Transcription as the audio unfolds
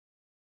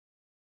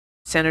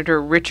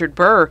Senator Richard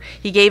Burr.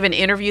 He gave an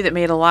interview that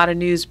made a lot of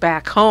news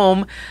back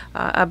home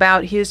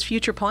about his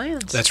future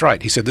plans. That's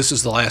right. He said this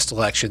is the last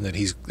election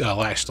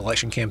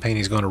campaign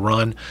he's going to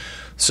run.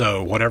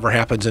 So whatever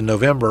happens in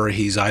November,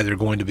 he's either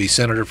going to be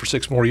senator for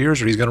 6 more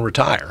years or he's going to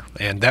retire.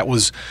 And that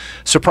was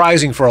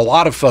surprising for a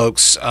lot of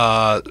folks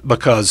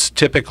because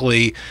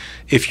typically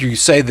if you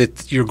say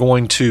that you're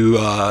going to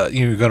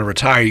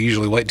retire, you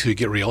usually wait until you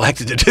get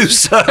reelected to do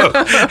so.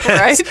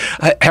 Right.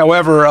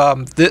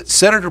 However,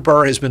 Senator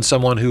Burr has been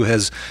someone who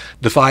has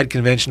defied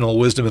conventional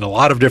wisdom in a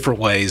lot of different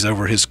ways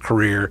over his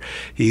career.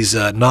 He's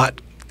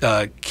not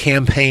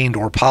campaigned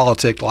or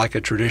politicked like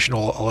a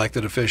traditional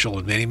elected official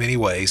in many, many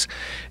ways.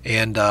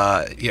 And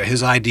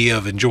his idea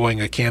of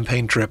enjoying a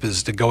campaign trip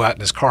is to go out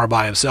in his car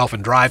by himself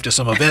and drive to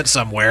some event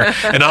somewhere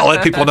and not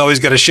let people know he's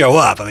going to show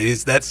up. I mean,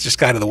 that's just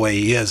kind of the way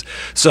he is.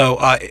 So,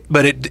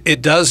 but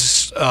it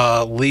does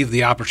leave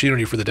the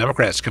opportunity for the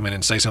Democrats to come in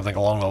and say something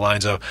along the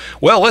lines of,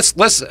 well,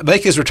 let's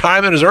make his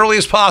retirement as early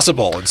as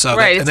possible. And so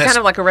right, it's kind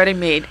of like a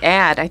ready-made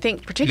ad. I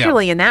think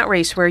particularly in that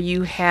race where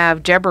you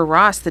have Deborah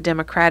Ross, the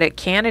Democratic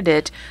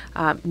candidate,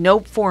 no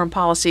foreign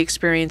policy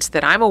experience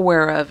that I'm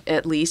aware of,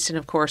 at least. And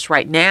of course,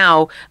 right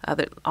now,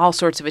 all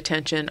sorts of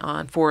attention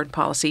on foreign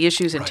policy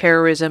issues and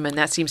terrorism, and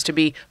that seems to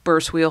be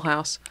Burr's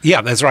wheelhouse.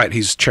 Yeah, that's right.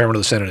 He's chairman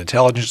of the Senate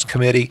Intelligence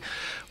Committee,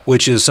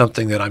 which is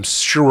something that I'm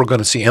sure we're going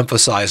to see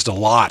emphasized a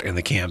lot in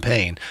the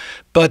campaign.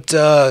 But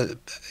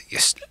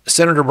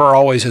Senator Burr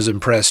always has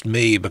impressed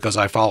me because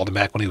I followed him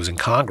back when he was in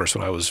Congress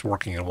when I was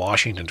working in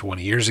Washington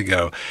 20 years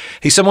ago.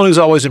 He's someone who's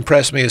always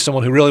impressed me as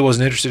someone who really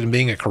wasn't interested in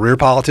being a career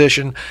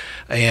politician,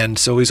 and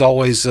so he's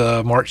always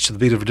marched to the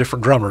beat of a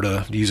different drummer,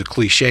 to use a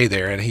cliche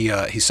there. And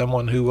he's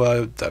someone who,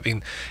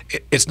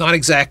 it's not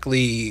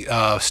exactly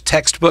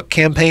textbook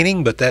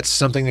campaigning, but that's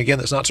something, again,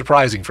 that's not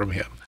surprising from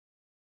him.